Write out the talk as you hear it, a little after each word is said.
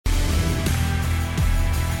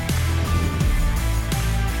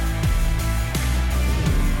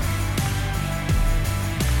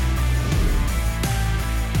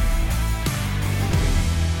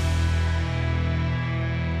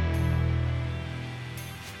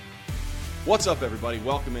What's up, everybody?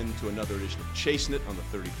 Welcome into another edition of Chasing It on the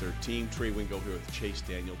 33rd team. Trey Wingo here with Chase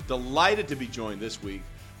Daniel. Delighted to be joined this week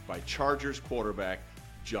by Chargers quarterback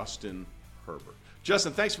Justin Herbert.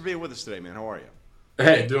 Justin, thanks for being with us today, man. How are you?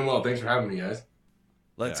 Hey, doing well. Thanks for having me, guys.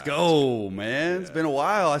 Let's go, man. Yeah. It's been a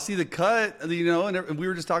while. I see the cut, and we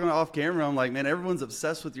were just talking off camera. I'm like, man, everyone's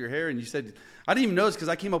obsessed with your hair. And you said, I didn't even notice because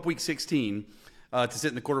I came up week 16 to sit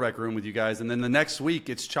in the quarterback room with you guys, and then the next week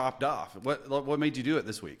it's chopped off. What made you do it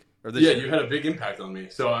this week? You had a big impact on me.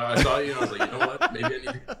 So I saw you, and I was like, you know what? Maybe I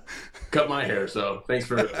need to cut my hair. So thanks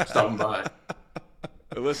for stopping by.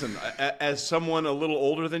 Listen, as someone a little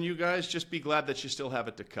older than you guys, just be glad that you still have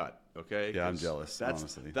it to cut, okay? Yeah, I'm jealous,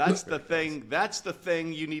 honestly. That's the thing. That's the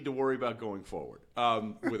thing you need to worry about going forward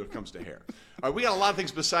when it comes to hair. All right, we got a lot of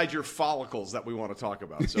things besides your follicles that we want to talk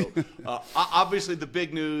about. So obviously the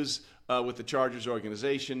big news with the Chargers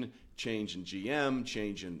organization, change in GM,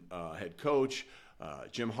 change in head coach.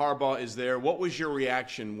 Jim Harbaugh is there. What was your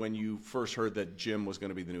reaction when you first heard that Jim was going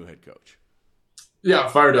to be the new head coach? Yeah,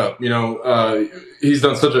 fired up. He's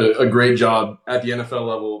done such a great job at the NFL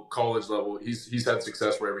level, college level. He's had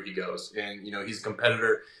success wherever he goes, and he's a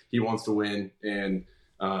competitor. He wants to win, and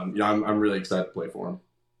I'm really excited to play for him.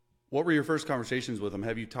 What were your first conversations with him?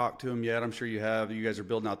 Have you talked to him yet? I'm sure you have. You guys are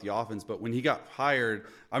building out the offense, but when he got hired,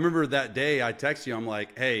 I remember that day I texted you. I'm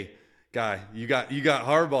like, hey, guy, you got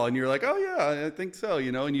Harbaugh, and you're like, oh yeah, I think so,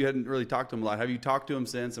 and you hadn't really talked to him a lot. Have you talked to him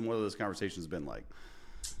since, and what have those conversations been like?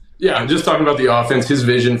 Yeah, just talking about the offense, his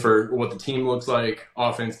vision for what the team looks like,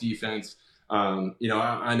 offense, defense.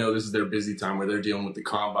 I know this is their busy time where they're dealing with the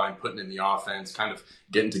combine, putting in the offense, kind of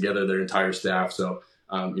getting together their entire staff. So,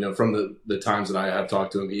 from the times that I have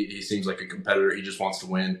talked to him, he seems like a competitor. He just wants to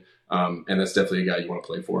win, and that's definitely a guy you want to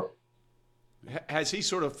play for. Has he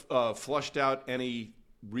sort of flushed out any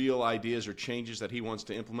real ideas or changes that he wants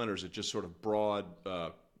to implement, or is it just sort of broad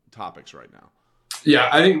topics right now? Yeah,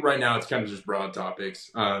 I think right now it's kind of just broad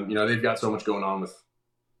topics. They've got so much going on with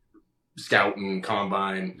scouting,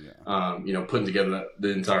 combine, putting together the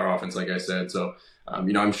entire offense, like I said. So,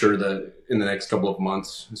 I'm sure that in the next couple of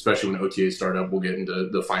months, especially when OTAs start up, we'll get into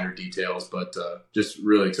the finer details. But just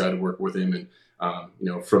really excited to work with him.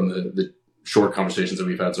 And, from the short conversations that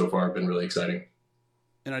we've had so far have been really exciting.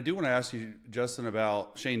 And I do want to ask you, Justin,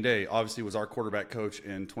 about Shane Day. Obviously was our quarterback coach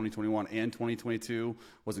in 2021 and 2022,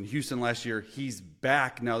 was in Houston last year. He's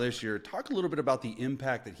back now this year. Talk a little bit about the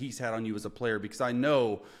impact that he's had on you as a player, because I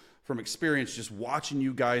know from experience just watching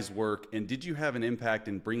you guys work, and did you have an impact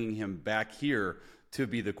in bringing him back here to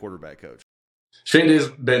be the quarterback coach? Shane Day's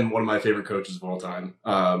been one of my favorite coaches of all time.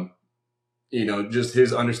 Just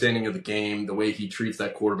his understanding of the game, the way he treats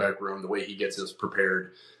that quarterback room, the way he gets us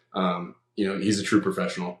prepared. He's a true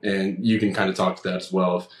professional, and you can kind of talk to that as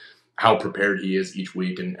well, of how prepared he is each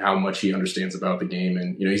week and how much he understands about the game.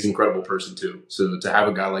 And, he's an incredible person too. So to have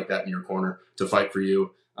a guy like that in your corner to fight for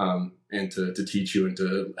you, and to teach you and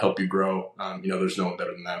to help you grow, there's no one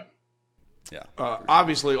better than that. Yeah.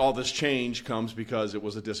 Obviously all this change comes because it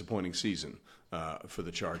was a disappointing season for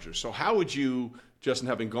the Chargers. So how would you, Justin,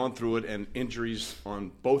 having gone through it and injuries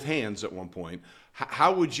on both hands at one point,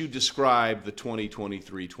 how would you describe the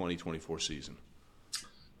 2023-2024 season?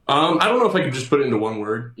 I don't know if I could just put it into one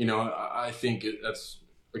word. I think that's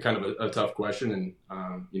kind of a tough question. And,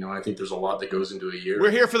 I think there's a lot that goes into a year.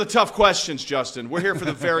 We're here for the tough questions, Justin. We're here for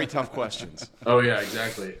the very tough questions. Oh, yeah,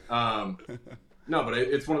 exactly. No, but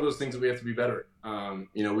it's one of those things that we have to be better.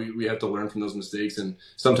 We have to learn from those mistakes. And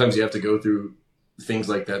sometimes you have to go through things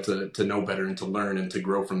like that to know better and to learn and to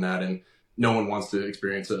grow from that. And no one wants to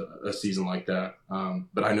experience a season like that.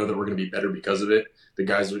 But I know that we're going to be better because of it. The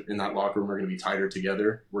guys in that locker room are going to be tighter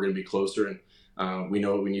together. We're going to be closer, and we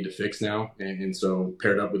know what we need to fix now. And so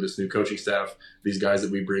paired up with this new coaching staff, these guys that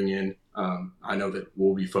we bring in, I know that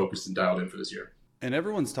we'll be focused and dialed in for this year. And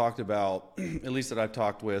everyone's talked about, at least that I've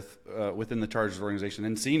talked with within the Chargers organization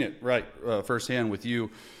and seen it firsthand with you,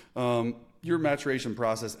 your maturation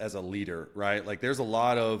process as a leader, right? Like there's a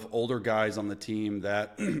lot of older guys on the team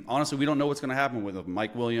that honestly, we don't know what's going to happen with them.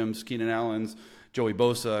 Mike Williams, Keenan Allen's, Joey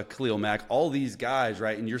Bosa, Khalil Mack, all these guys,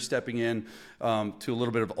 right? And you're stepping in to a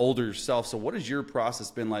little bit of older yourself. So what has your process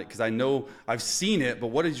been like? Because I know I've seen it, but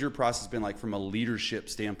what has your process been like from a leadership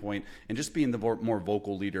standpoint and just being the more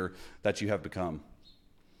vocal leader that you have become?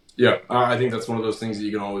 Yeah, I think that's one of those things that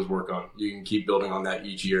you can always work on. You can keep building on that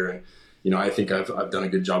each year. And, I think I've done a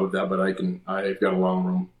good job of that, but I've got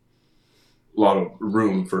a lot of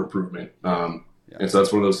room for improvement. And so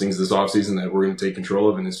that's one of those things this offseason that we're going to take control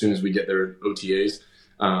of. And as soon as we get their OTAs,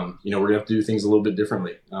 We're going to have to do things a little bit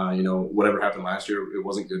differently. Whatever happened last year, it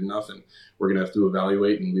wasn't good enough, and we're going to have to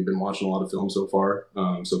evaluate. And we've been watching a lot of film so far.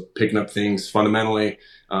 So picking up things fundamentally,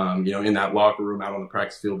 in that locker room, out on the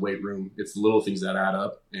practice field, weight room, it's the little things that add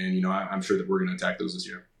up. And, I'm sure that we're going to attack those this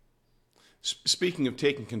year. Speaking of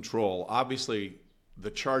taking control, obviously the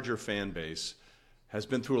Charger fan base has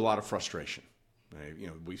been through a lot of frustration.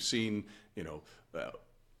 We've seen,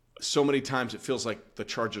 so many times it feels like the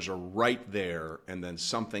Chargers are right there, and then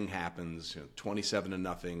something happens,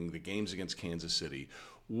 27-0, the game's against Kansas City.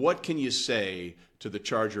 What can you say to the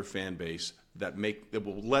Charger fan base that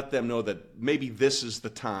will let them know that maybe this is the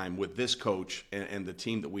time with this coach and the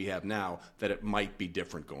team that we have now that it might be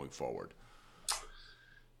different going forward?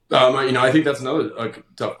 I think that's another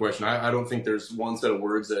tough question. I don't think there's one set of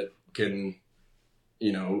words that can,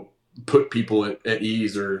 put people at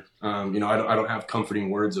ease, or I don't have comforting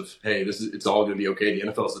words of, hey, it's all going to be okay. The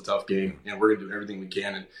NFL is a tough game, and we're going to do everything we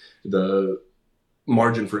can. And the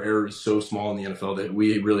margin for error is so small in the NFL that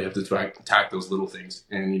we really have to attack those little things.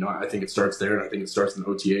 And I think it starts there, and I think it starts in the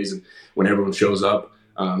OTAs, and when everyone shows up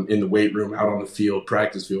in the weight room, out on the field,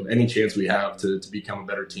 practice field, any chance we have to become a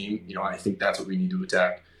better team. I think that's what we need to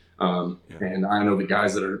attack. And I know the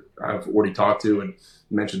guys that I've already talked to and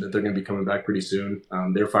mentioned that they're going to be coming back pretty soon.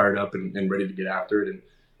 They're fired up and ready to get after it.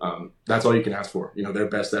 And that's all you can ask for, their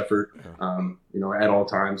best effort, at all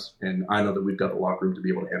times. And I know that we've got the locker room to be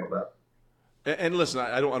able to handle that. And listen,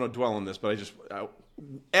 I don't want to dwell on this, but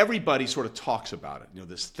everybody sort of talks about it,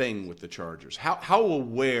 this thing with the Chargers. How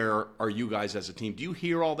aware are you guys as a team? Do you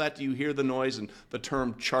hear all that? Do you hear the noise and the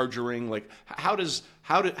term chargering? Like, how does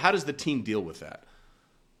the team deal with that?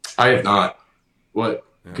 I have not. What?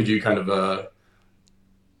 Yeah. Could you kind of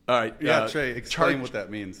all right. Yeah, Trey, explain what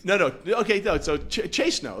that means. No. Okay, no. So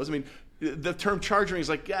Chase knows. I mean, the term charging is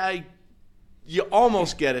like, you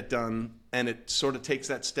almost get it done, and it sort of takes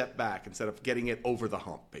that step back instead of getting it over the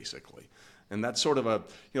hump, basically. And that's sort of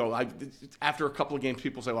after a couple of games,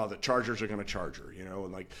 people say, well, the Chargers are going to charger,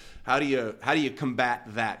 and like, how do you combat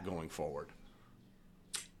that going forward?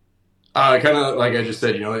 Kind of like I just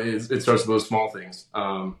said, it starts with those small things.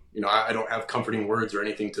 I don't have comforting words or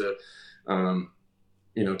anything to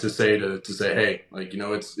say, hey, like,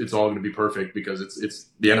 it's all going to be perfect, because it's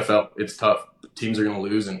the NFL. It's tough. Teams are going to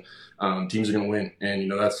lose, and teams are going to win.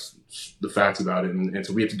 And, that's the facts about it. And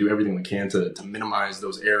so we have to do everything we can to minimize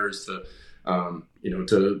those errors, to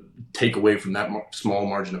take away from that small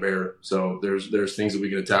margin of error. So there's things that we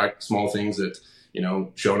can attack, small things that,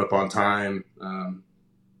 showing up on time,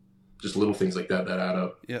 just little things like that add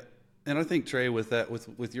up. Yeah. And I think, Trey, with that,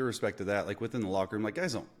 with your respect to that, like within the locker room, like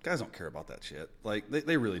guys don't care about that shit. Like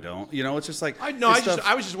they really don't. It's just like I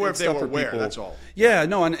was just aware if they were aware. People. That's all. Yeah,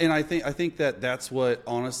 no, and I think that's what,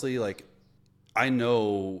 honestly, like, I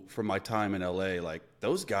know from my time in LA, like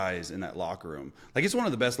those guys in that locker room, like it's one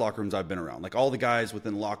of the best locker rooms I've been around. Like all the guys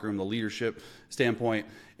within the locker room, the leadership standpoint,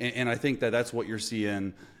 and I think that's what you're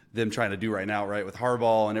seeing them trying to do right now, right? With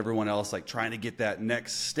Harbaugh and everyone else, like trying to get that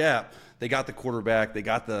next step. They got the quarterback, they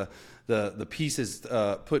got the pieces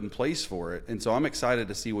put in place for it. And so I'm excited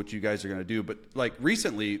to see what you guys are going to do. But like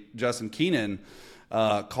recently, Justin Keenan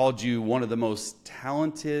called you one of the most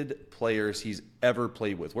talented players he's ever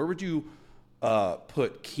played with. Where would you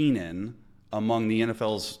put Keenan among the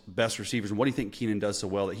NFL's best receivers? And what do you think Keenan does so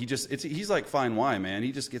well that he's like fine wine, man.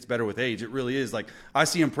 He just gets better with age. It really is. Like I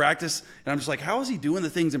see him practice and I'm just like, how is he doing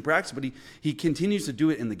the things in practice? But he continues to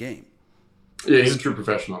do it in the game. Yeah, he's a true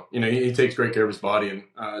professional. He takes great care of his body, and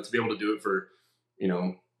to be able to do it for,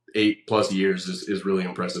 8+ years is really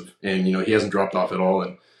impressive. And, he hasn't dropped off at all.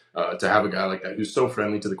 And to have a guy like that who's so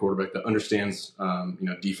friendly to the quarterback, that understands,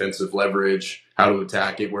 defensive leverage, how to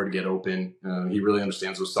attack it, where to get open. He really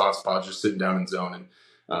understands those soft spots, just sitting down in zone.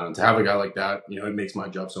 And to have a guy like that, it makes my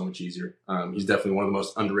job so much easier. He's definitely one of the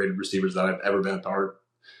most underrated receivers that I've ever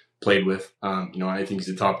played with. I think he's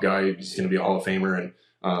a top guy. He's going to be a Hall of Famer. And,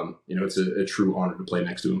 it's a true honor to play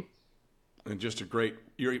next to him. And just a great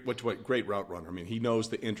route runner. I mean, he knows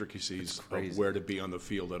the intricacies of where to be on the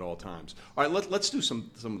field at all times. All right, let's do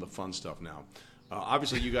some of the fun stuff now.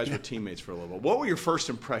 Obviously, you guys were teammates for a little while. What were your first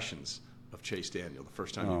impressions of Chase Daniel the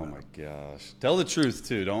first time you met him? Oh my gosh! Tell the truth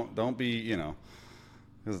too. Don't be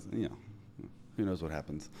because who knows what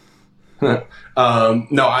happens. No,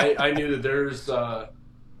 I knew that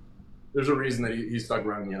there's a reason that he stuck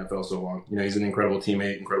around in the NFL so long. He's an incredible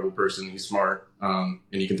teammate, incredible person. He's smart, and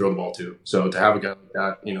he can throw the ball too. So to have a guy like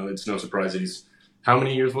that, it's no surprise that he's, how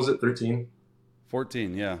many years was it? 13?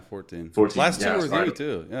 14, yeah, 14. 14. Last two with you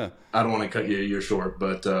too, yeah. I don't want to cut you a year short,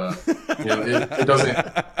 but it doesn't.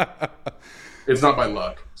 It's not by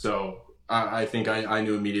luck. So I think I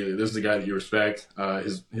knew immediately this is a guy that you respect.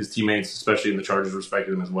 His teammates, especially in the Chargers,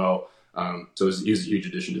 respected him as well. So he was a huge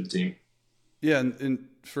addition to the team. Yeah, and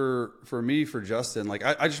for me, for Justin, like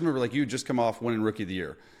I just remember like you had just come off winning Rookie of the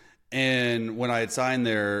Year. And when I had signed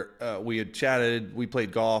there, we had chatted, we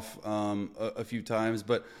played golf a few times,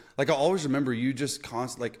 but like I always remember you just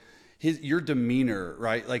constantly like your demeanor,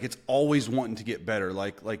 right? Like it's always wanting to get better.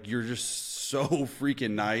 Like you're just so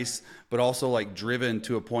freaking nice, but also like driven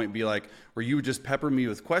to a point, be like where you would just pepper me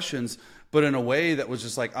with questions, but in a way that was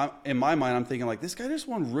just like in my mind, I'm thinking like this guy just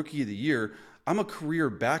won Rookie of the Year. I'm a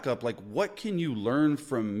career backup. Like, what can you learn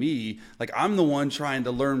from me? Like, I'm the one trying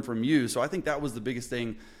to learn from you. So I think that was the biggest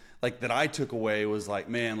thing, like, that I took away was like,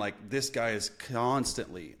 man, like, this guy is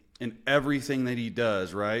constantly in everything that he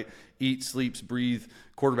does, right? Eat, sleeps, breathe,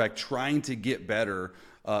 quarterback, trying to get better,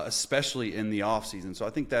 especially in the offseason. So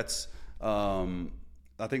I think that's awesome.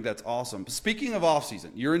 Speaking of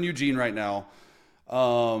offseason, you're in Eugene right now.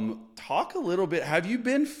 Talk a little bit. Have you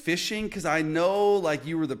been fishing? Because I know like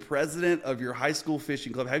you were the president of your high school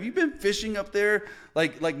fishing club. Have you been fishing up there?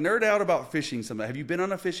 Like nerd out about fishing sometime. Have you been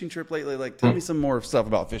on a fishing trip lately? Like tell me some more stuff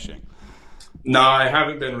about fishing. No, I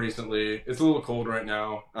haven't been recently. It's a little cold right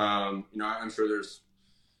now. I'm sure there's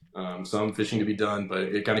some fishing to be done, but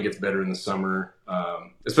it kind of gets better in the summer,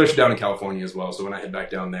 especially down in California as well. So when I head back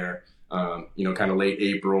down there, kind of late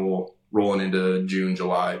April, rolling into June,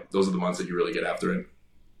 July, those are the months that you really get after it.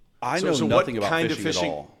 I know nothing about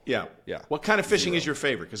fishing at all. Yeah. What kind of fishing is your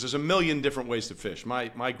favorite? Because there's a million different ways to fish.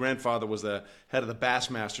 My grandfather was the head of the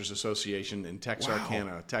Bassmasters Association in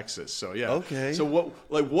Texarkana, Texas. So yeah. Okay. So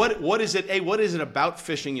what is it? A, what is it about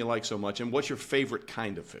fishing you like so much, and what's your favorite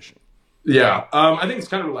kind of fishing? Yeah, I think it's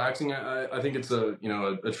kind of relaxing. I think it's a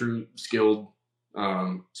true skilled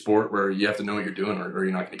sport where you have to know what you're doing, or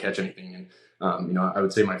you're not going to catch anything. And I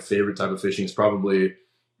would say my favorite type of fishing is probably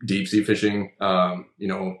deep sea fishing.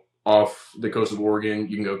 Off the coast of Oregon,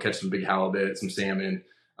 you can go catch some big halibut, some salmon,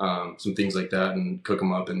 some things like that, and cook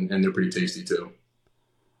them up, and they're pretty tasty too.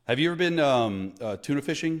 Have you ever been tuna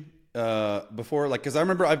fishing before? Like, because I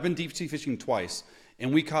remember I've been deep sea fishing twice,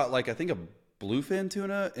 and we caught like I think a bluefin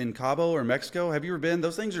tuna in Cabo or Mexico. Have you ever been?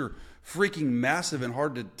 Those things are freaking massive and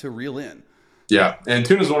hard to reel in. Yeah, and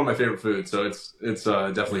tuna is one of my favorite foods, so it's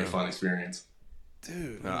definitely a fun experience.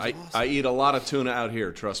 Dude, I eat a lot of tuna out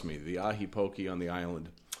here. Trust me, the ahi poke on the island,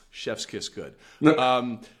 chef's kiss good. You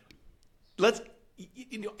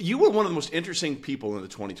were one of the most interesting people in the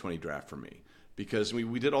 2020 draft for me because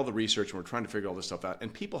we did all the research and we're trying to figure all this stuff out,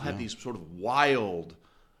 and people had these sort of wild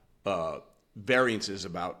variances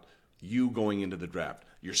about you going into the draft.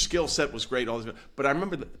 Your skill set was great, all this, but I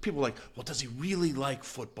remember that people were like, well, does he really like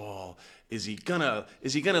football? Is he gonna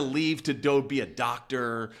leave to be a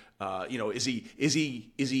doctor? Is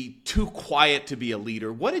he too quiet to be a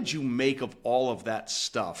leader? What did you make of all of that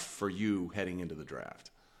stuff for you heading into the draft?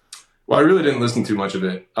 Well, I really didn't listen to much of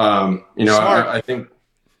it. I think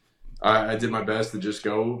I did my best to just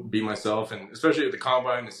go be myself, and especially at the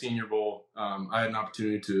Combine, the Senior Bowl, I had an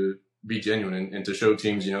opportunity to be genuine and to show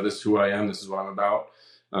teams, this is who I am, this is what I'm about.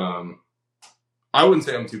 I wouldn't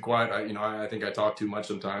say I'm too quiet. I think I talk too much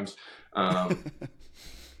sometimes.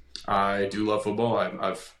 I do love football.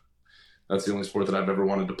 That's the only sport that I've ever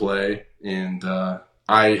wanted to play, and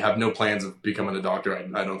I have no plans of becoming a doctor.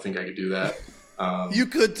 I don't think I could do that. You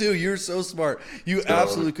could too. You're so smart. You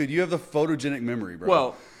absolutely could. You have the photogenic memory, bro.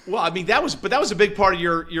 Well, I mean that was a big part of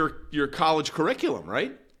your college curriculum,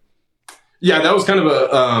 right? Yeah, that was kind of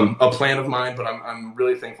a plan of mine, but I'm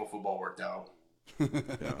really thankful football worked out.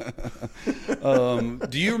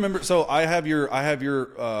 Do you remember? So I have your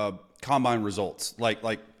combine results,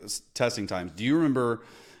 like testing times. Do you remember?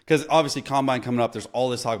 Because obviously combine coming up, there's all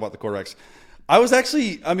this talk about the quarterbacks. I was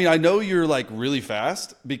actually, I know you're like really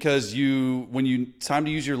fast because when you time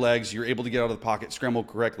to use your legs, you're able to get out of the pocket, scramble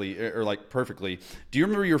correctly or like perfectly. Do you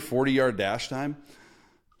remember your 40-yard dash time?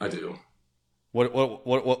 I do. What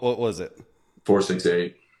was it?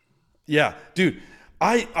 4.68. Yeah, dude.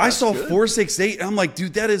 I saw 4.68 and I'm like,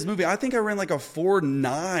 dude, that is moving. I think I ran like a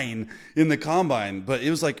 4.9 in the combine, but it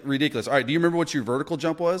was like ridiculous. All right, do you remember what your vertical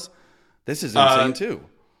jump was? This is insane too.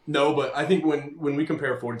 No, but I think when we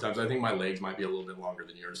compare 40 times, I think my legs might be a little bit longer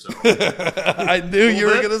than yours. So I knew you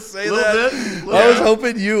were going to say that. I was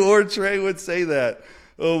hoping you or Trey would say that.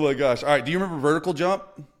 Oh my gosh. All right, do you remember vertical jump?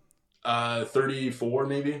 34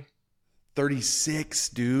 maybe. 36,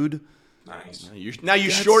 dude. Nice. Now you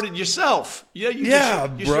shorted yourself. You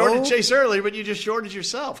bro. shorted Chase earlier, but you just shorted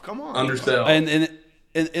yourself. Come on. Undersell. And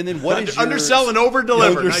then what is undersell and over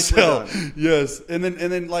deliver? Undersell. Yes. And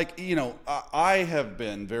then like I have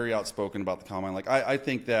been very outspoken about the combine. Like I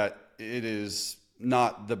think that it is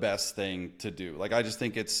not the best thing to do. Like, I just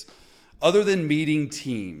think it's, other than meeting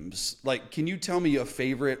teams, like, can you tell me a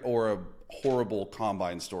favorite or a horrible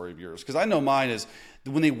combine story of yours? Because I know mine is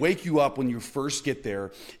when they wake you up when you first get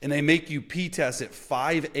there and they make you P-test at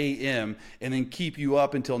 5 a.m. and then keep you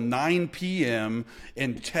up until 9 p.m.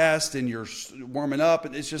 and test, and you're warming up,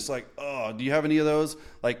 and it's just like, oh, do you have any of those,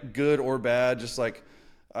 like, good or bad? Just like,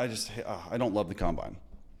 I don't love the combine.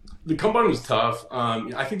 The combine was tough.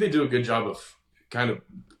 I think they do a good job of kind of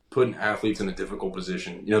putting athletes in a difficult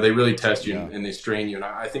position. They really test you and they strain you. And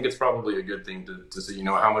I think it's probably a good thing to see,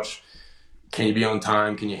 how much can you be on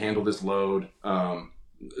time? Can you handle this load?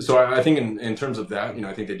 So I think in terms of that,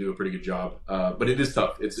 I think they do a pretty good job. But it is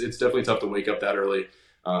tough. It's definitely tough to wake up that early,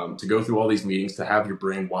 to go through all these meetings, to have your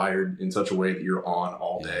brain wired in such a way that you're on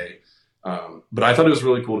all day. But I thought it was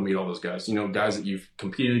really cool to meet all those guys, guys that you've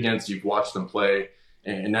competed against, you've watched them play,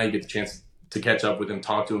 and now you get the chance to catch up with them,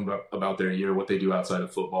 talk to them about their year, what they do outside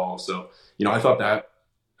of football. So, I thought that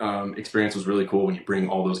experience was really cool when you bring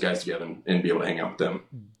all those guys together and be able to hang out with them.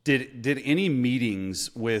 Did any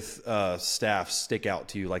meetings with staff stick out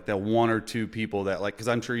to you, like that one or two people that, like, because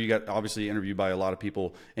I'm sure you got obviously interviewed by a lot of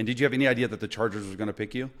people, and did you have any idea that the Chargers was going to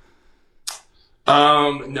pick you?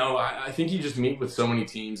 No, I think you just meet with so many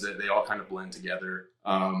teams that they all kind of blend together.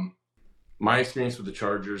 My experience with the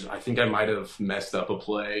Chargers, I think I might have messed up a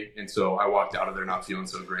play, and so I walked out of there not feeling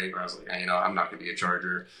so great, where I was like, I'm not going to be a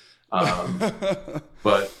Charger.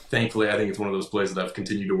 But thankfully, I think it's one of those plays that I've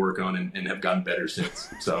continued to work on and have gotten better since.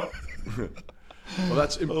 So, well,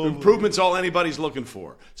 that's improvement's all anybody's looking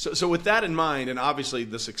for. So with that in mind, and obviously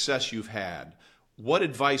the success you've had, what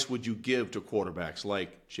advice would you give to quarterbacks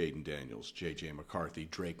like Jaden Daniels, J.J. McCarthy,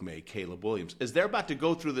 Drake May, Caleb Williams, as they're about to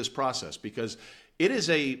go through this process? Because it is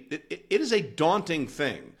a daunting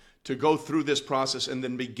thing to go through this process and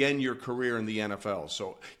then begin your career in the NFL.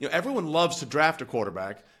 So, everyone loves to draft a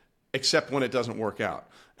quarterback, except when it doesn't work out.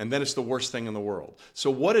 And then it's the worst thing in the world. So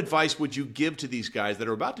what advice would you give to these guys that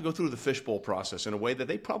are about to go through the fishbowl process in a way that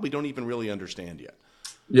they probably don't even really understand yet?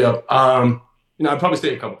 Yeah. I'd probably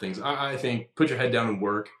say a couple things. I think put your head down and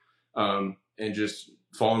work, and just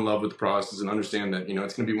fall in love with the process and understand that,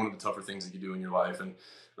 it's going to be one of the tougher things that you do in your life. And,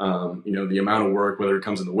 the amount of work, whether it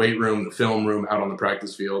comes in the weight room, the film room, out on the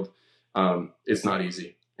practice field, it's not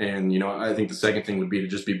easy. And, I think the second thing would be to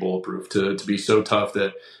just be bulletproof, to be so tough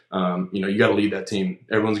that, you got to lead that team.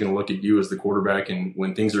 Everyone's going to look at you as the quarterback. And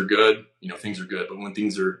when things are good, things are good. But when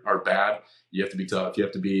things are bad, you have to be tough. You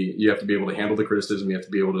have to be able to handle the criticism. You have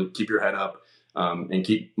to be able to keep your head up, and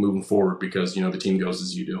keep moving forward, because, the team goes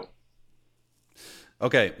as you do.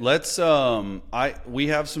 Okay, let's we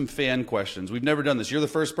have some fan questions. We've never done this. You're the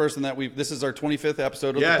first person this is our 25th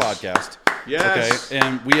episode of the podcast. Yes. Okay,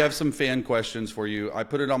 and we have some fan questions for you. I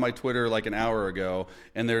put it on my Twitter like an hour ago,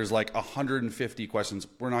 and there's like 150 questions.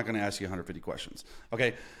 We're not going to ask you 150 questions.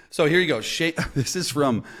 Okay, so here you go. This is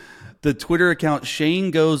from the Twitter account Shane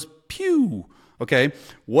Goes Pew. Okay,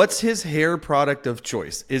 what's his hair product of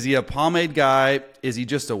choice? Is he a pomade guy? Is he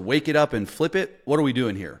just a wake it up and flip it? What are we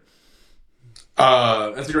doing here?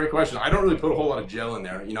 That's a great question. I don't really put a whole lot of gel in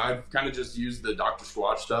there. I've kind of just used the Dr.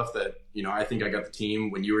 Squatch stuff that, I think I got the team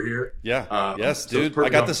when you were here. Yeah. Yes, so dude. I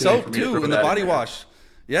got the soap too and the body wash.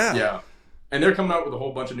 Yeah. Yeah. And they're coming out with a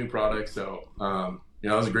whole bunch of new products. So,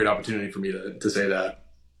 that was a great opportunity for me to say that.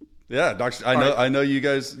 Yeah. I know you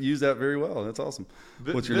guys use that very well. That's awesome.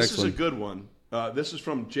 What's your next one? This is a good one. This is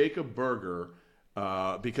from Jacob Berger.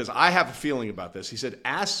 Because I have a feeling about this. He said,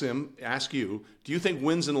 ask you, do you think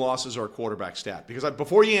wins and losses are a quarterback stat? Because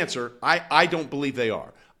before you answer, I don't believe they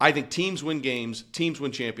are. I think teams win games, teams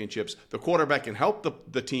win championships. The quarterback can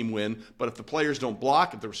help the team win, but if the players don't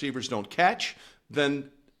block, if the receivers don't catch, then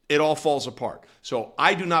it all falls apart. So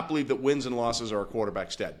I do not believe that wins and losses are a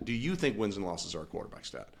quarterback stat. Do you think wins and losses are a quarterback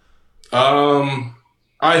stat?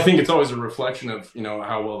 I think it's always a reflection of,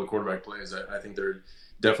 how well the quarterback plays. I think they're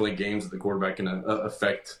definitely games that the quarterback can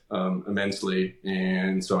affect immensely.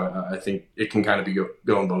 And so I think it can kind of be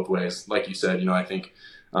going both ways. Like you said, I think,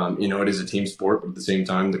 it is a team sport, but at the same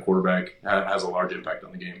time, the quarterback has a large impact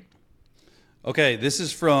on the game. Okay, this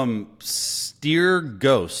is from Steer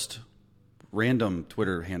Ghost. Random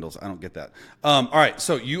Twitter handles. I don't get that. All right,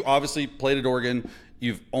 so you obviously played at Oregon.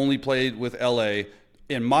 You've only played with LA.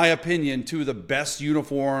 In my opinion, two of the best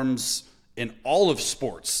uniforms in all of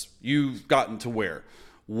sports you've gotten to wear.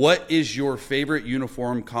 What is your favorite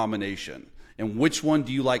uniform combination? And which one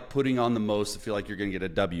do you like putting on the most to feel like you're going to get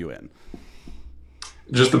a W in?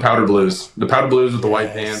 Just the powder blues. The powder blues with the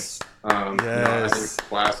white pants. Yes. I think it's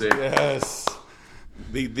classic. Yes.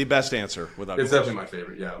 The best answer without It's question. definitely my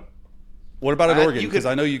favorite, yeah. What about at Oregon? Because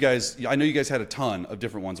I know you guys had a ton of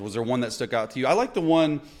different ones. Was there one that stuck out to you? I like the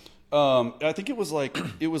one. I think it was like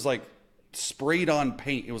sprayed on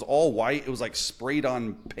paint. It was all white. It was like sprayed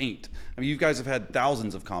on paint. I mean, you guys have had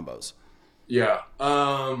thousands of combos. Yeah.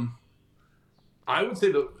 I would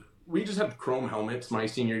say that we just had chrome helmets my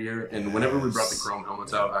senior year, and whenever we brought the chrome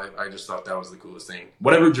helmets out, I just thought that was the coolest thing.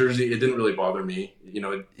 Whatever jersey, it didn't really bother me.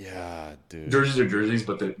 Yeah, dude. Jerseys are jerseys,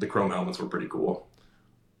 but the chrome helmets were pretty cool.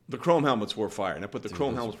 The chrome helmets were fire, and I put the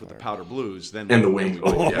chrome helmets with the powder blues. Then and the wings.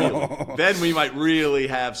 Then we might really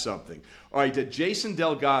have something. All right, Jason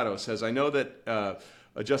Delgado says, I know that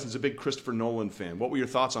Justin's a big Christopher Nolan fan. What were your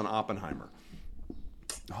thoughts on Oppenheimer?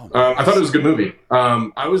 Oh, nice. I thought it was a good movie.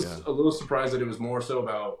 I was a little surprised that it was more so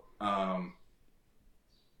about,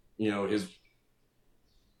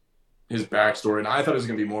 his backstory, and I thought it was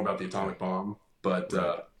going to be more about the atomic bomb, but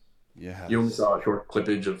you only saw a short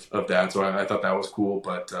clippage of that, so I thought that was cool.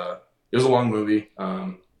 But it was a long movie,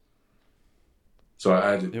 so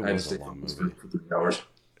I had to stay focused for 3 hours.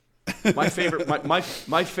 My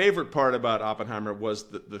favorite part about Oppenheimer was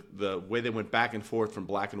the way they went back and forth from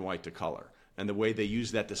black and white to color, and the way they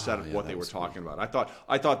used that to set up what they were talking about.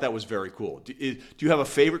 I thought that was very cool. Do you have a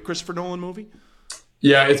favorite Christopher Nolan movie?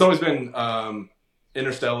 Yeah, it's always been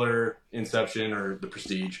Interstellar, Inception, or The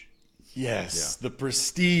Prestige. Yes, The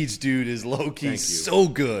Prestige, dude, is low-key so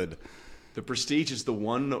good. The Prestige is the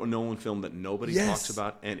one Nolan film that nobody talks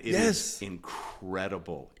about, and it is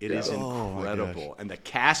incredible. It is incredible. And the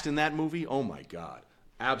cast in that movie, oh my God.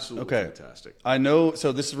 Absolutely fantastic. I know,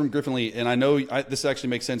 so this is from Griffin Lee, and I know this actually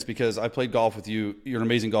makes sense because I played golf with you. You're an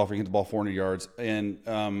amazing golfer. You hit the ball 400 yards. And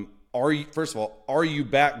first of all, are you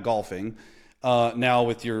back golfing now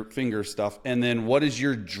with your finger stuff? And then what is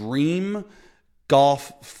your dream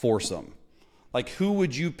golf foursome? Like, who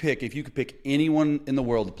would you pick if you could pick anyone in the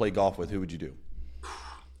world to play golf with? Who would you do?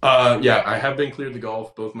 I have been cleared the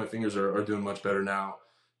golf. Both my fingers are doing much better now.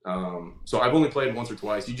 So I've only played once or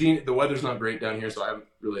twice. Eugene, the weather's not great down here, so I haven't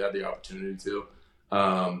really had the opportunity to.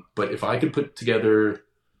 But if I could put together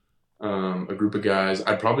a group of guys,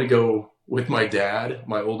 I'd probably go with my dad,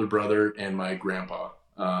 my older brother, and my grandpa.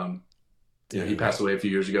 He passed away a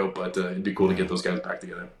few years ago, but it'd be cool to get those guys back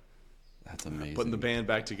together. That's amazing. Putting the band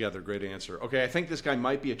back together, great answer. Okay, I think this guy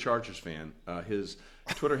might be a Chargers fan. His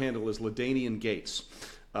Twitter handle is LaDainian Gates.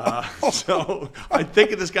 So I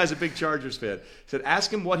think this guy's a big Chargers fan. He said,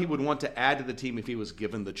 ask him what he would want to add to the team if he was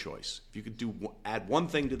given the choice. If you could add one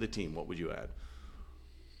thing to the team, what would you add?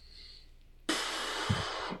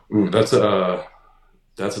 Ooh, that's a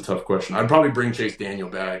tough question. I'd probably bring Chase Daniel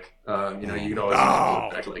back. You can always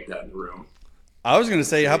back like that in the room. I was going to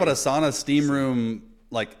say, how about a sauna steam room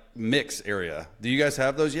mix area? Do you guys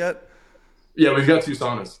have those yet? Yeah, we've got 2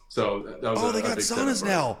 saunas. So that was they got saunas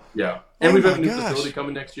now. Yeah, and we've got a new facility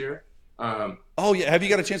coming next year. Have you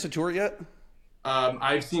got a chance to tour it yet?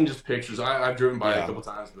 I've seen just pictures. I've driven by a couple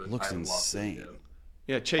times, but looks insane.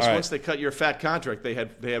 Yeah, Chase. Once they cut your fat contract, they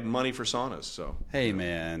had money for saunas. So hey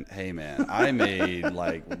man, I made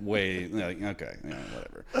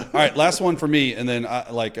whatever. All right, last one for me, and then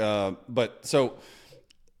so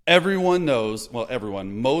everyone knows. Well,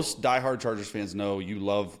 most diehard Chargers fans know you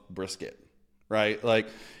love brisket, right? Like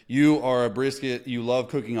you are a brisket. You love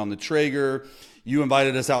cooking on the Traeger. You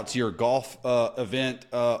invited us out to your golf event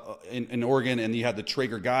in Oregon, and you had the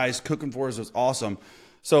Traeger guys cooking for us. It was awesome.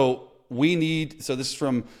 So this is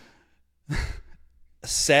from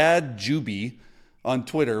Sad Juby on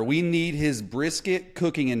Twitter. We need his brisket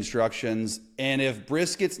cooking instructions, and if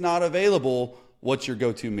brisket's not available, what's your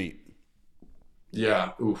go-to meat?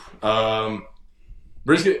 Yeah,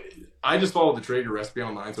 brisket. I just followed the Traeger recipe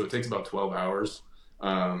online, so it takes about 12 hours.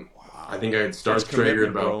 I think I'd start Traeger at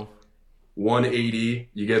about 180.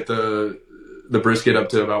 You get the brisket up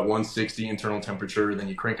to about 160 internal temperature, then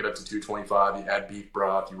you crank it up to 225. You add beef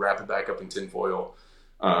broth, you wrap it back up in tin foil,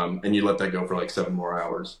 and you let that go for 7 more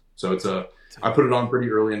hours. So I put it on pretty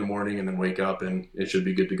early in the morning and then wake up, and it should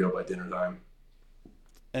be good to go by dinner time.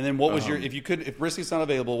 And then what was if brisket's not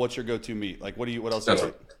available, what's your go-to meat? What else do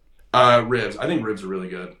you like? Ribs. I think ribs are really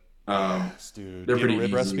good. Yes, dude. They're pretty pretty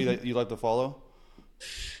easy. recipe that you like to follow?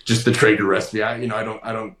 Just the Traeger recipe. I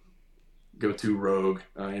don't go too rogue.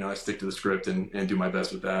 I stick to the script and do my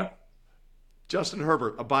best with that. Justin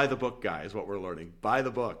Herbert, a buy the book guy is what we're learning. Buy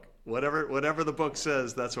the book. Whatever the book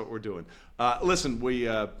says, that's what we're doing. Listen, we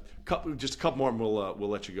just a couple more and we'll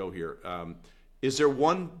let you go here. Is there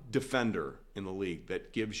one defender in the league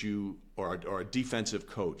that gives you, or a defensive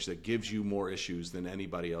coach that gives you more issues than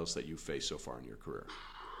anybody else that you've faced so far in your career?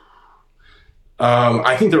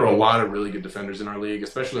 I think there are a lot of really good defenders in our league,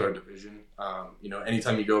 especially our division.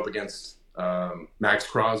 Anytime you go up against Max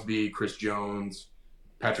Crosby, Chris Jones,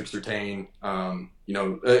 Patrick Surtain.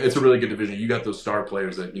 It's a really good division. You got those star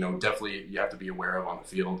players that, definitely you have to be aware of on the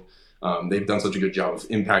field. They've done such a good job of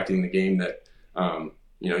impacting the game that,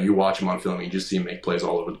 you watch them on film and you just see them make plays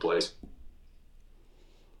all over the place.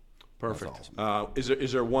 Perfect. Awesome.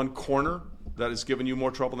 Is there one corner that has given you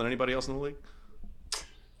more trouble than anybody else in the league?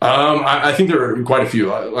 I think there are quite a few.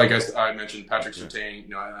 Like I mentioned, Patrick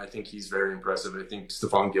Surtain. I think he's very impressive. I think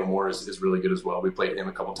Stephon Gilmore is really good as well. We played him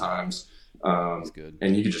a couple times. That's good.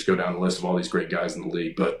 And you could just go down the list of all these great guys in the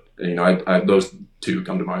league. But those two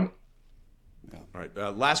come to mind. Yeah. All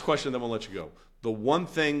right. Last question, then we'll let you go. The one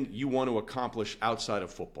thing you want to accomplish outside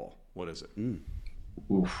of football, what is it?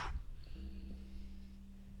 Oof.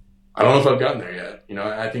 I don't know if I've gotten there yet.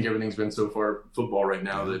 I think everything's been so far football right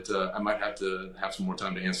now that I might have to have some more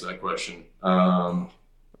time to answer that question.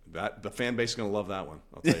 The fan base is going to love that one.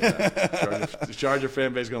 I'll tell you that. The Charger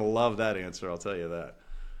fan base is going to love that answer. I'll tell you that.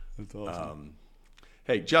 That's awesome.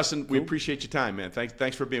 Hey, Justin, we appreciate your time, man.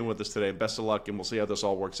 Thanks for being with us today. Best of luck, and we'll see how this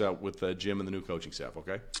all works out with Jim and the new coaching staff,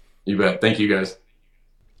 okay? You bet. Thank you, guys.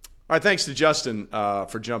 All right, thanks to Justin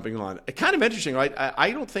for jumping on. Kind of interesting, right?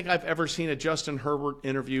 I don't think I've ever seen a Justin Herbert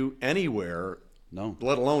interview anywhere,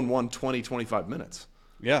 let alone one 20, 25 minutes.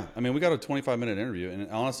 Yeah, I mean, we got a 25-minute interview,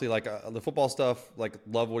 and honestly, the football stuff,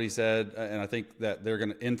 love what he said, and I think that they're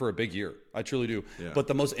going to in for a big year. I truly do. Yeah. But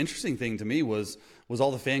the most interesting thing to me was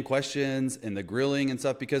all the fan questions and the grilling and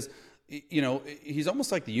stuff, because he's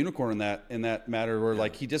almost like the unicorn in that matter, where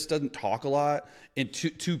he just doesn't talk a lot and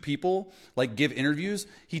to people, give interviews.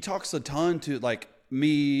 He talks a ton to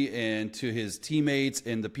me and to his teammates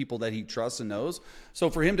and the people that he trusts and knows. So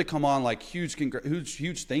for him to come on, huge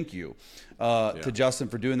thank you to Justin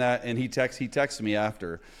for doing that. And he texted me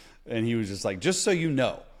after, and he was just like, just so you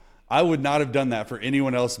know, I would not have done that for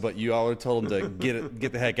anyone else but you. I would have told him to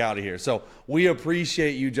get the heck out of here. So we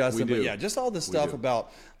appreciate you, Justin. But yeah, just all this stuff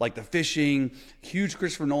about the fishing. Huge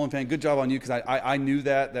Christopher Nolan fan. Good job on you, because I knew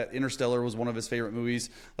that Interstellar was one of his favorite movies,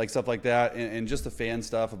 stuff like that, and just the fan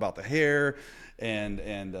stuff about the hair and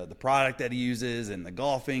the product that he uses and the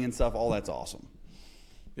golfing and stuff. All that's awesome.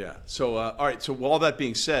 Yeah. So all right. So all that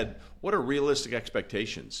being said, what are realistic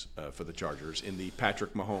expectations for the Chargers in the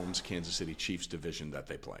Patrick Mahomes Kansas City Chiefs division that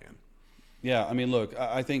they play in? Yeah, I mean, look,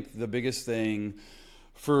 I think the biggest thing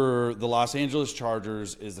for the Los Angeles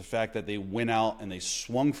Chargers is the fact that they went out and they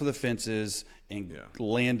swung for the fences and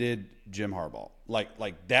landed Jim Harbaugh. Like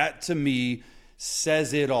that to me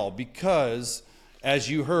says it all, because as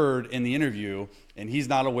you heard in the interview, and he's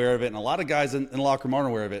not aware of it, and a lot of guys in the locker room aren't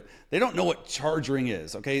aware of it, they don't know what chargering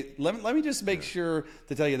is, okay? Let me just make sure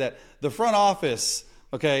to tell you that the front office,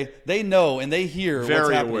 okay, they know and they hear what's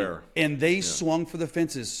happening. Very aware. And they swung for the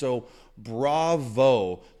fences. So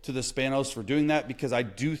bravo to the Spanos for doing that, because I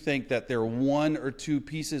do think that they're one or two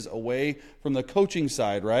pieces away from the coaching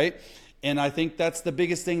side, right? And I think that's the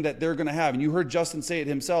biggest thing that they're going to have. And you heard Justin say it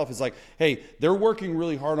himself. It's like, hey, they're working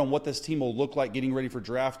really hard on what this team will look like getting ready for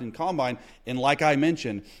draft and combine. And like I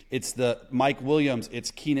mentioned, it's the Mike Williams,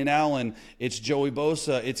 it's Keenan Allen, it's Joey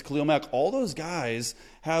Bosa, it's Khalil Mack. All those guys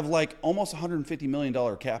have almost $150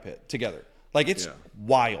 million cap hit together. It's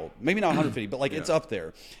wild. Maybe not 150, but it's up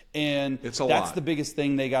there. And that's lot. The biggest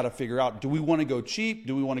thing they got to figure out. Do we want to go cheap?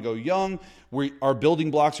 Do we want to go young? Our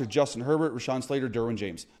building blocks are Justin Herbert, Rashawn Slater, Derwin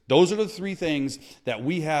James. Those are the three things that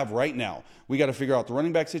we have right now. We got to figure out the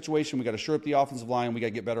running back situation. We got to shore up the offensive line. We got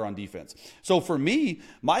to get better on defense. So for me,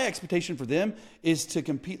 my expectation for them is to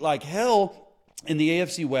compete like hell in the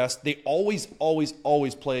AFC West. They always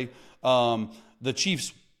play the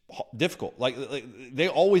Chiefs difficult. They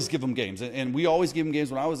always give them games, and we always give them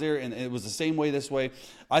games. When I was there, and it was the same way this way.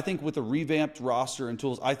 I think with a revamped roster and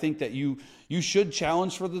tools, I think that you should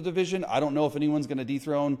challenge for the division. I don't know if anyone's going to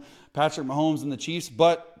dethrone Patrick Mahomes and the Chiefs,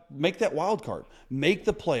 but make that wild card. Make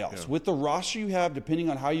the playoffs. With the roster you have, depending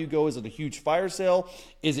on how you go, is it a huge fire sale?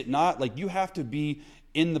 Is it not? You have to be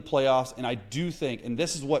in the playoffs, and I do think, and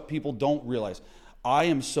this is what people don't realize, I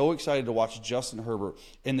am so excited to watch Justin Herbert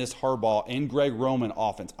in this Harbaugh and Greg Roman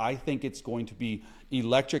offense. I think it's going to be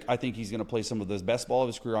electric. I think he's going to play some of the best ball of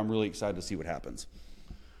his career. I'm really excited to see what happens.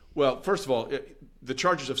 Well, first of all, the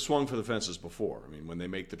Chargers have swung for the fences before. I mean, when they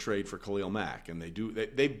make the trade for Khalil Mack, and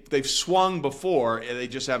they've swung before, and they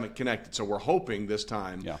just haven't connected. So we're hoping this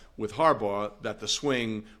time with Harbaugh that the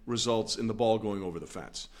swing results in the ball going over the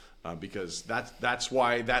fence. Because that's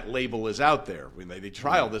why that label is out there. I mean, they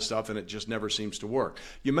try all this stuff, and it just never seems to work.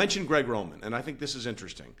 You mentioned Greg Roman, and I think this is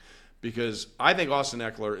interesting because I think Austin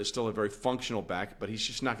Eckler is still a very functional back, but he's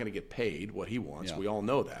just not going to get paid what he wants. Yeah. We all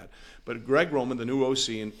know that. But Greg Roman, the new OC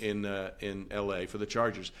in L.A. for the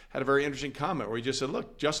Chargers, had a very interesting comment where he just said,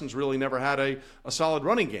 look, Justin's really never had a solid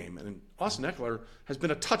running game. And Austin Eckler has been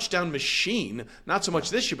a touchdown machine, not so much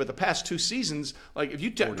this year, but the past 2 seasons. Like, if you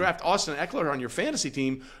draft Austin Eckler on your fantasy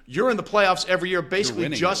team, you're in the playoffs every year basically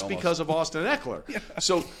just because of Austin Eckler. Yeah.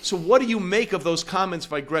 So what do you make of those comments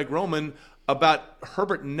by Greg Roman about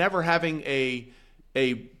Herbert never having a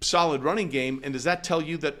solid running game, and does that tell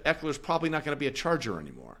you that Eckler's probably not going to be a Charger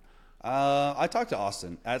anymore? I talked to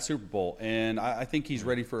Austin at Super Bowl, and I think he's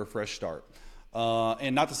ready for a fresh start.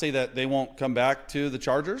 And not to say that they won't come back to the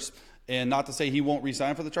Chargers, and not to say he won't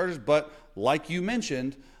re-sign for the Chargers, but like you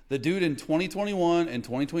mentioned, the dude in 2021 and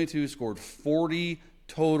 2022 scored 40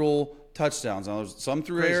 total touchdowns. Now, some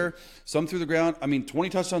through air, some through the ground. I mean, 20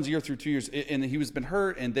 touchdowns a year through 2 years, and he was been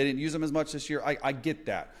hurt, and they didn't use him as much this year. I get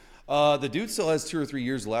that. The dude still has 2 or 3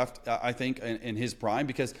 years left, I think, in his prime,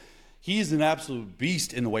 because he's an absolute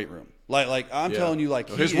beast in the weight room. Like I'm telling you, like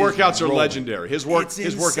his workouts are legendary. His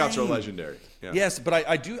workouts are legendary. Yeah. Yes, but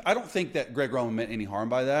I don't think that Greg Roman meant any harm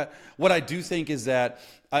by that. What I do think is that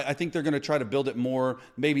I think they're going to try to build it more,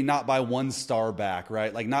 maybe not by one star back,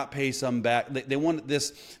 right? Like not pay some back. They want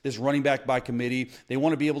this running back by committee. They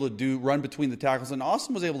want to be able to run between the tackles, and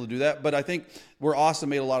Austin was able to do that. But I think where Austin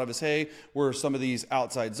made a lot of his hay were some of these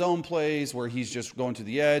outside zone plays where he's just going to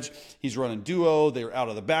the edge. He's running duo. They're out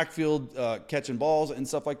of the backfield catching balls and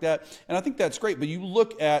stuff like that. And I think that's great. But you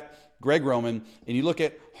look at Greg Roman and you look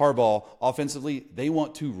at Harbaugh offensively, they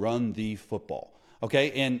want to run the football.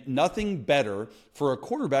 Okay, and nothing better for a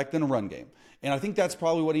quarterback than a run game. And I think that's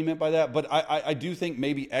probably what he meant by that. But I do think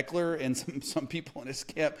maybe Eckler and some people in his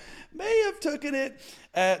camp may have taken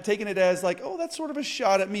it as like, oh, that's sort of a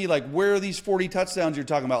shot at me. Like, where are these 40 touchdowns you're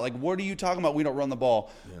talking about? Like, what are you talking about? We don't run the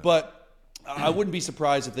ball. Yeah. But I wouldn't be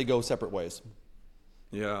surprised if they go separate ways.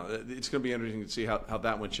 Yeah, it's going to be interesting to see how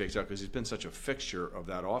that one shakes out, because he's been such a fixture of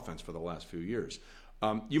that offense for the last few years.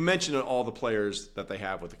 You mentioned all the players that they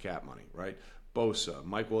have with the cap money, right? Bosa,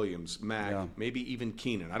 Mike Williams, Mack, maybe even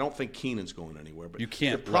Keenan. I don't think Keenan's going anywhere, but you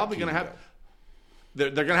can't. They're probably going to have. They're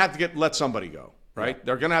going to have to let somebody go, right? Yeah.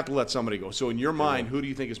 They're going to have to let somebody go. So in your mind, who do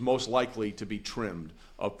you think is most likely to be trimmed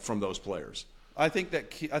up from those players? I think that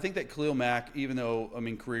Khalil Mack, even though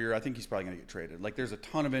career, I think he's probably going to get traded. Like, there's a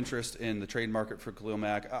ton of interest in the trade market for Khalil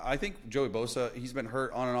Mack. I think Joey Bosa, he's been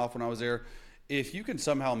hurt on and off when I was there. If you can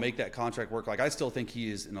somehow make that contract work, like, I still think he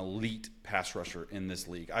is an elite pass rusher in this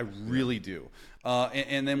league. I really do.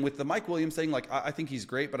 And then with the Mike Williams thing, like, I think he's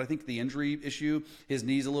great, but I think the injury issue, his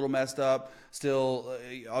knee's a little messed up. Still,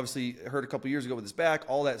 obviously hurt a couple years ago with his back,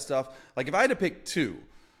 all that stuff. Like, if I had to pick 2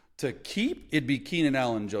 to keep, it'd be Keenan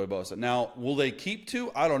Allen and Joey Bosa. Now, will they keep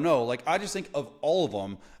 2? I don't know. Like, I just think of all of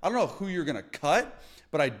them, I don't know who you're going to cut,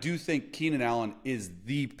 but I do think Keenan Allen is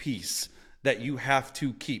the piece that you have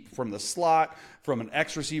to keep from the slot, from an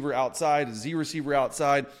X receiver outside, a Z receiver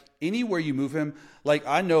outside, anywhere you move him. Like,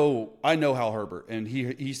 I know how Herbert, and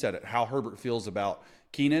he said it, how Herbert feels about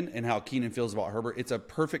Keenan and how Keenan feels about Herbert. It's a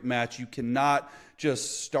perfect match. You cannot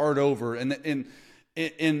just start over. And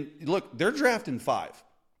look, they're drafting 5.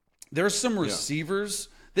 There's some receivers.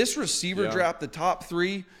 This receiver draft, the top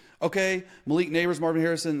 3, okay, Malik Neighbors, Marvin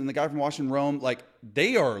Harrison, and the guy from Washington, Rome, like,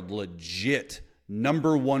 they are legit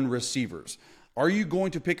number 1 receivers. Are you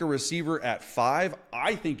going to pick a receiver at 5?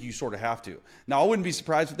 I think you sort of have to. Now, I wouldn't be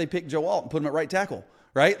surprised if they pick Joe Alt and put him at right tackle,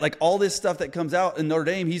 right? Like, all this stuff that comes out in Notre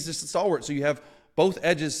Dame, he's just a stalwart. So you have both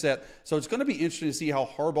edges set. So it's going to be interesting to see how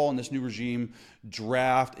Harbaugh and this new regime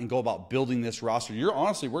draft and go about building this roster.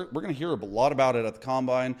 We're going to hear a lot about it at the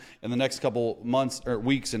Combine in the next couple months or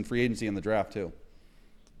weeks in free agency and the draft too.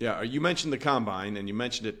 Yeah, you mentioned the Combine, and you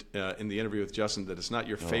mentioned it in the interview with Justin that it's not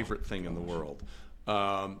your favorite thing in the world.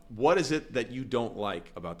 What is it that you don't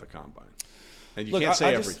like about the Combine? And you can't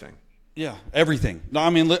say everything. Yeah, everything. No, I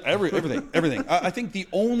mean, everything. I think the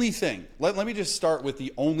only thing, let me just start with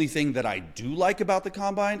the only thing that I do like about the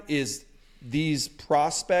Combine is these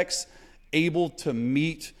prospects able to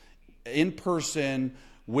meet in person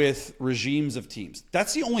with regimes of teams.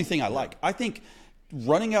 That's the only thing I like. I think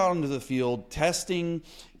running out onto the field, testing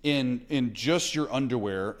in just your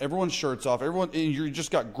underwear, everyone's shirts off, you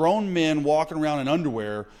just got grown men walking around in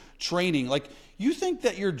underwear, training. Like, you think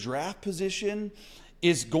that your draft position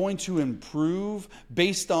is going to improve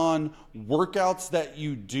based on workouts that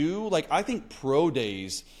you do? Like, I think pro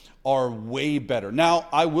days are way better. Now,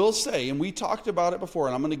 I will say, and we talked about it before,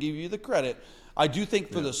 and I'm going to give you the credit, I do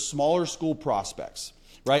think for the smaller school prospects,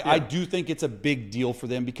 right? Yeah. I do think it's a big deal for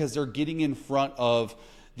them because they're getting in front of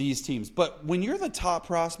these teams. But when you're the top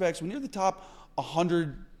prospects, when you're the top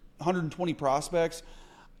 100 120 prospects,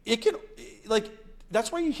 it can, like,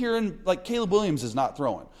 that's why you're hearing, like, Caleb Williams is not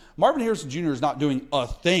throwing. Marvin Harrison Jr. is not doing a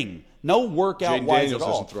thing. No workout-wise at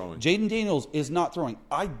all. Jaden Daniels is not throwing.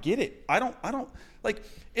 I get it. I don't, like,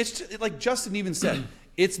 it's just, like Justin even said,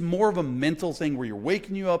 it's more of a mental thing where you're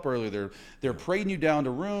waking you up earlier. They're parading you down to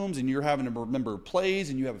rooms, and you're having to remember plays,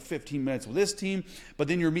 and you have 15 minutes with this team, but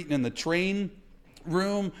then you're meeting in the train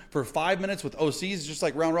room for 5 minutes with OCs. It's just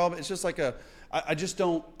like round robin. It's just like I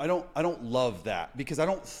don't love that, because I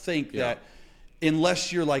don't think that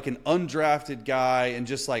unless you're like an undrafted guy and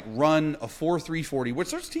just like run a 4.3 40,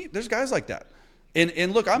 which there's guys like that.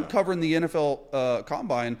 And look, I'm covering the NFL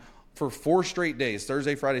Combine for 4 straight days,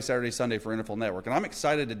 Thursday, Friday, Saturday, Sunday for NFL Network. And I'm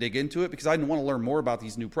excited to dig into it because I want to learn more about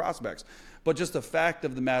these new prospects. But just the fact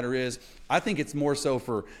of the matter is, I think it's more so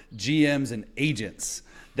for GMs and agents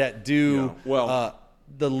that do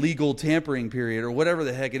the legal tampering period or whatever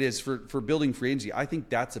the heck it is for building free agency. I think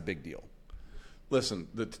that's a big deal. Listen,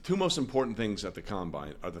 the two most important things at the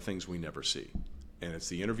Combine are the things we never see. And it's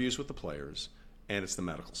the interviews with the players, and it's the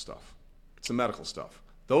medical stuff. It's the medical stuff.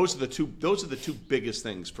 Those are the two biggest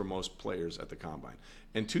things for most players at the Combine.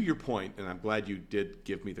 And to your point, and I'm glad you did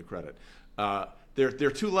give me the credit, there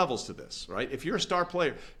are 2 levels to this, right? If you're a star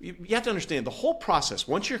player, you have to understand the whole process.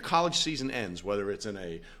 Once your college season ends, whether it's in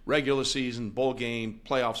a regular season, bowl game,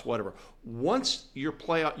 playoffs, whatever, once your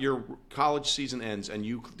college season ends and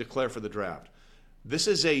you declare for the draft, this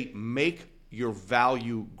is a make your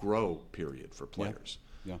value grow period for players.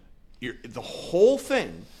 Yeah. The whole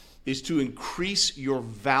thing is to increase your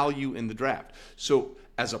value in the draft. So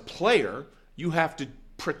as a player, you have to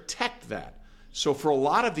protect that. So for a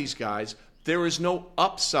lot of these guys, there is no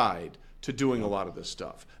upside to doing a lot of this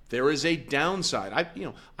stuff. There is a downside.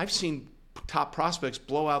 I've seen top prospects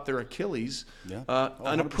blow out their Achilles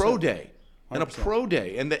on a pro day. 100%. On a pro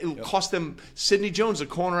day. And it cost them, Sidney Jones, a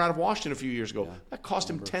corner out of Washington a few years ago, that cost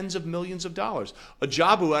him tens of millions of dollars.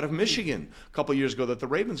 Ajabu out of Michigan a couple of years ago that the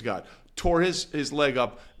Ravens got, tore his leg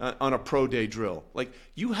up on a pro day drill. Like,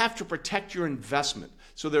 you have to protect your investment.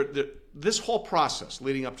 So this whole process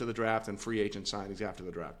leading up to the draft and free agent signings after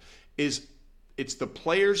the draft it's the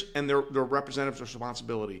players and their representatives'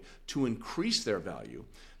 responsibility to increase their value.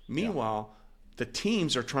 Meanwhile, the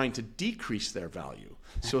teams are trying to decrease their value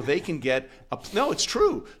so they can get it's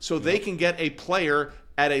true. So they can get a player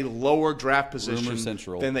at a lower draft position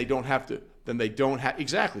than they don't have to.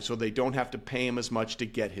 Exactly. So they don't have to pay him as much to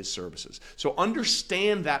get his services. So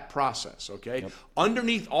understand that process, okay? Yep.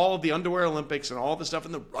 Underneath all of the underwear Olympics and all the stuff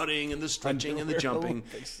and the running and the stretching and the jumping,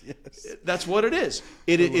 that's what it is.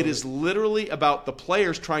 It is literally about the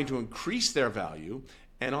players trying to increase their value,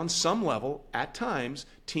 and on some level, at times,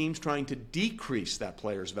 teams trying to decrease that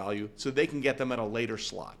player's value so they can get them at a later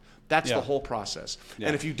slot. That's the whole process. Yeah.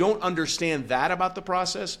 And if you don't understand that about the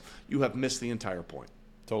process, you have missed the entire point.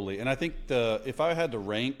 Totally. And I think if I had to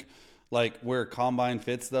rank like where Combine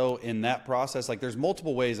fits though in that process, like there's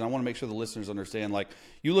multiple ways, and I want to make sure the listeners understand, like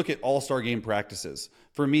you look at all-star game practices.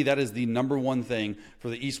 For me, that is the number one thing for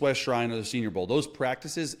the East-West Shrine or the Senior Bowl. Those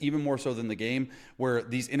practices, even more so than the game, where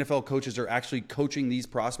these NFL coaches are actually coaching these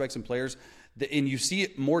prospects and players. And you see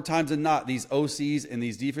it more times than not, these OCs and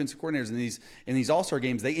these defensive coordinators in these all-star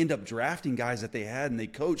games, they end up drafting guys that they had and they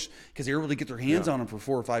coached because they were able to get their hands on them for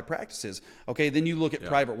 4 or 5 practices. Okay, then you look at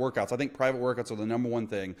private workouts. I think private workouts are the number one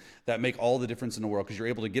thing that make all the difference in the world because you're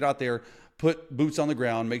able to get out there, put boots on the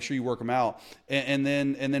ground, make sure you work them out, and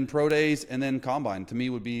then pro days and then Combine to me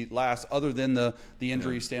would be last, other than the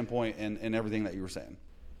injury standpoint and everything that you were saying.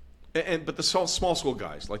 But the small school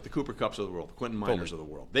guys, like the Cooper Kupps of the world, the Quentin Miners of the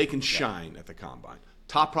world, they can shine at the Combine.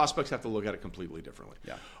 Top prospects have to look at it completely differently.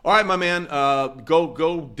 Yeah. All right, my man,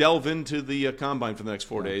 go delve into the Combine for the next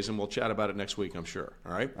 4 days, and we'll chat about it next week, I'm sure.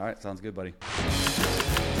 All right? All right, sounds good, buddy.